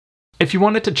If you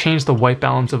wanted to change the white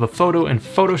balance of a photo in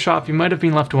Photoshop, you might have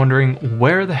been left wondering,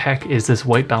 where the heck is this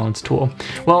white balance tool?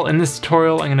 Well, in this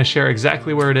tutorial, I'm going to share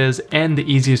exactly where it is and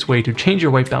the easiest way to change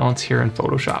your white balance here in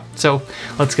Photoshop. So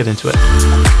let's get into it.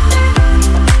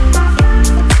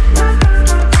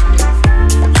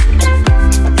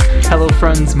 Hello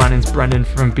friends, my name's Brendan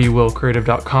from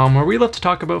BeWillCreative.com, where we love to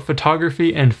talk about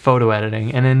photography and photo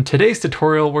editing. And in today's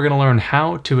tutorial, we're going to learn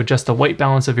how to adjust the white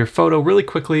balance of your photo really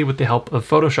quickly with the help of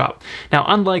Photoshop. Now,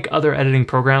 unlike other editing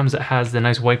programs that has the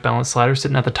nice white balance slider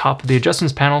sitting at the top of the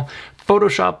adjustments panel,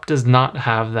 Photoshop does not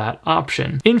have that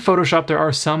option. In Photoshop, there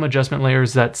are some adjustment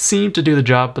layers that seem to do the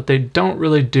job, but they don't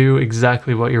really do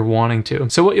exactly what you're wanting to.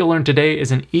 So what you'll learn today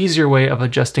is an easier way of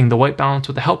adjusting the white balance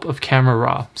with the help of Camera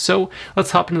Raw. So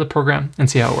let's hop into the program and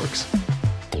see how it works.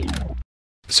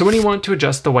 So when you want to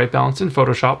adjust the white balance in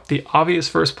Photoshop, the obvious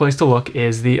first place to look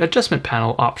is the adjustment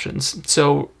panel options.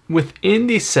 So within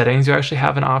these settings, you actually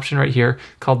have an option right here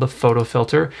called the photo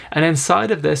filter. And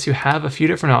inside of this, you have a few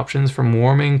different options from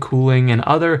warming, cooling, and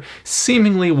other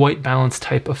seemingly white balance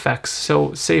type effects.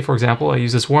 So say, for example, I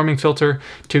use this warming filter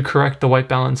to correct the white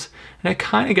balance, and it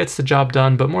kind of gets the job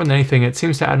done, but more than anything, it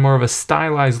seems to add more of a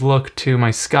stylized look to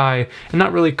my sky and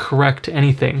not really correct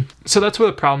anything. So that's where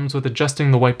the problems with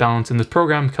adjusting the white balance in this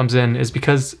program comes in, is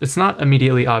because it's not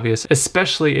immediately obvious,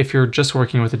 especially if you're just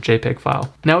working with a JPEG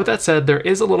file. Now, with that said, there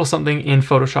is a little something in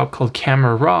Photoshop called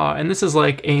Camera Raw, and this is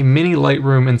like a mini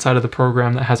Lightroom inside of the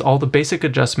program that has all the basic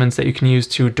adjustments that you can use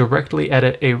to directly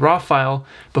edit a RAW file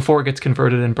before it gets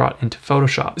converted and brought into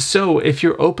Photoshop. So if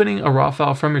you're opening a RAW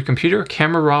file from your computer,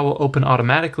 Camera Raw will open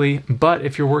automatically, but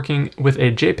if you're working with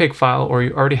a JPEG file or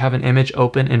you already have an image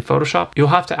open in Photoshop, you'll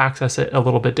have to access it a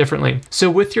little bit differently. So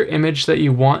with your image that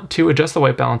you want to adjust the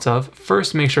white balance of,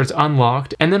 first make sure it's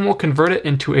unlocked, and then we'll convert it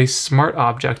into a smart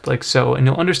object like so, and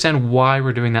you'll understand why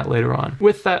we're doing that later on.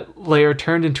 With that layer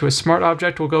turned into a smart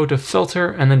object, we'll go to filter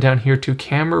and then down here to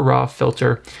Camera Raw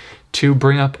filter to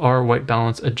bring up our white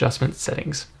balance adjustment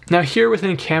settings. Now here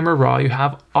within Camera Raw, you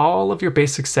have all of your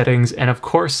basic settings, and of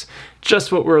course,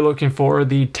 just what we're looking for,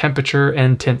 the temperature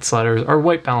and tint sliders, our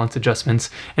white balance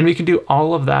adjustments, and we can do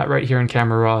all of that right here in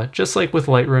Camera Raw. Just like with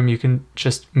Lightroom, you can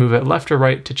just move it left or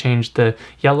right to change the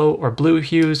yellow or blue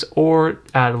hues, or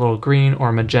add a little green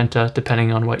or magenta,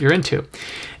 depending on what you're into.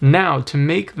 Now, to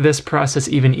make this process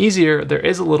even easier, there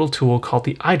is a little tool called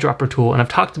the eyedropper tool, and I've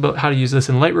talked about how to use this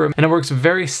in Lightroom, and it works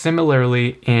very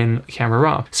similarly in Camera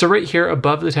Raw. So right here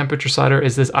above the temperature slider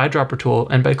is this eyedropper tool,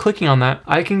 and by clicking on that,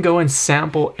 I can go and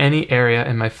sample any area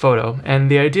in my photo. And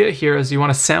the idea here is you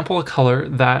want to sample a color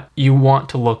that you want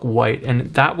to look white,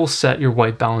 and that will set your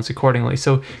white balance accordingly.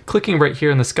 So clicking right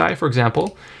here in the sky, for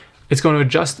example, it's going to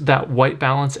adjust that white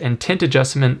balance and tint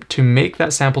adjustment to make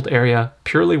that sampled area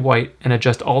purely white and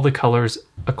adjust all the colors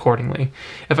accordingly.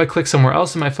 If I click somewhere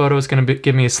else in my photo, it's going to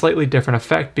give me a slightly different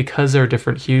effect because there are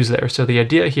different hues there. So the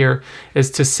idea here is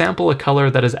to sample a color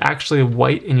that is actually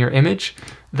white in your image.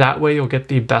 That way you'll get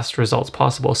the best results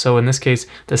possible. So in this case,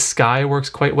 the sky works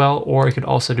quite well, or I could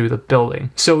also do the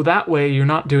building. So that way you're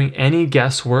not doing any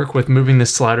guesswork with moving the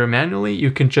slider manually. You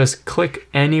can just click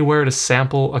anywhere to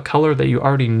sample a color that you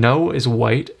already know is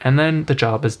white, and then the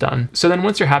job is done. So then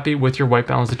once you're happy with your white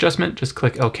balance adjustment, just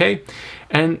click OK,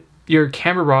 and your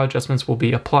Camera Raw adjustments will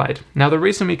be applied. Now, the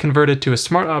reason we converted to a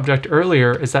smart object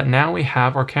earlier is that now we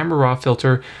have our Camera Raw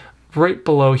filter right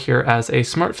below here as a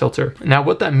smart filter. Now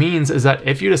what that means is that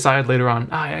if you decide later on,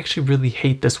 I actually really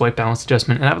hate this white balance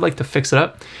adjustment and I would like to fix it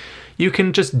up, you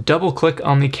can just double click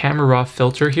on the Camera Raw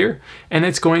filter here, and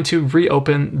it's going to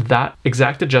reopen that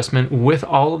exact adjustment with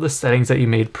all of the settings that you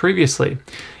made previously.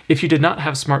 If you did not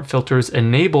have smart filters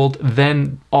enabled,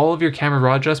 then all of your Camera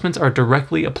Raw adjustments are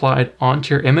directly applied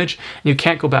onto your image, and you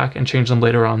can't go back and change them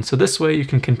later on. So this way you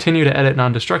can continue to edit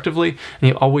non-destructively, and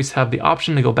you always have the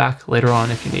option to go back later on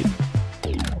if you need.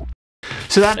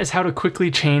 So that is how to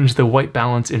quickly change the white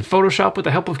balance in Photoshop with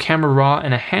the help of Camera Raw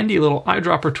and a handy little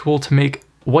eyedropper tool to make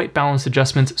white balance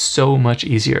adjustments so much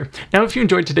easier. Now, if you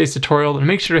enjoyed today's tutorial, then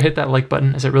make sure to hit that like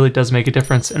button, as it really does make a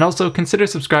difference, and also consider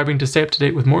subscribing to stay up to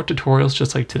date with more tutorials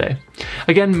just like today.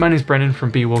 Again, my name is Brendan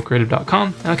from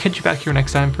BeWillCreative.com, and I'll catch you back here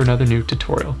next time for another new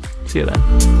tutorial. See you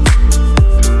then.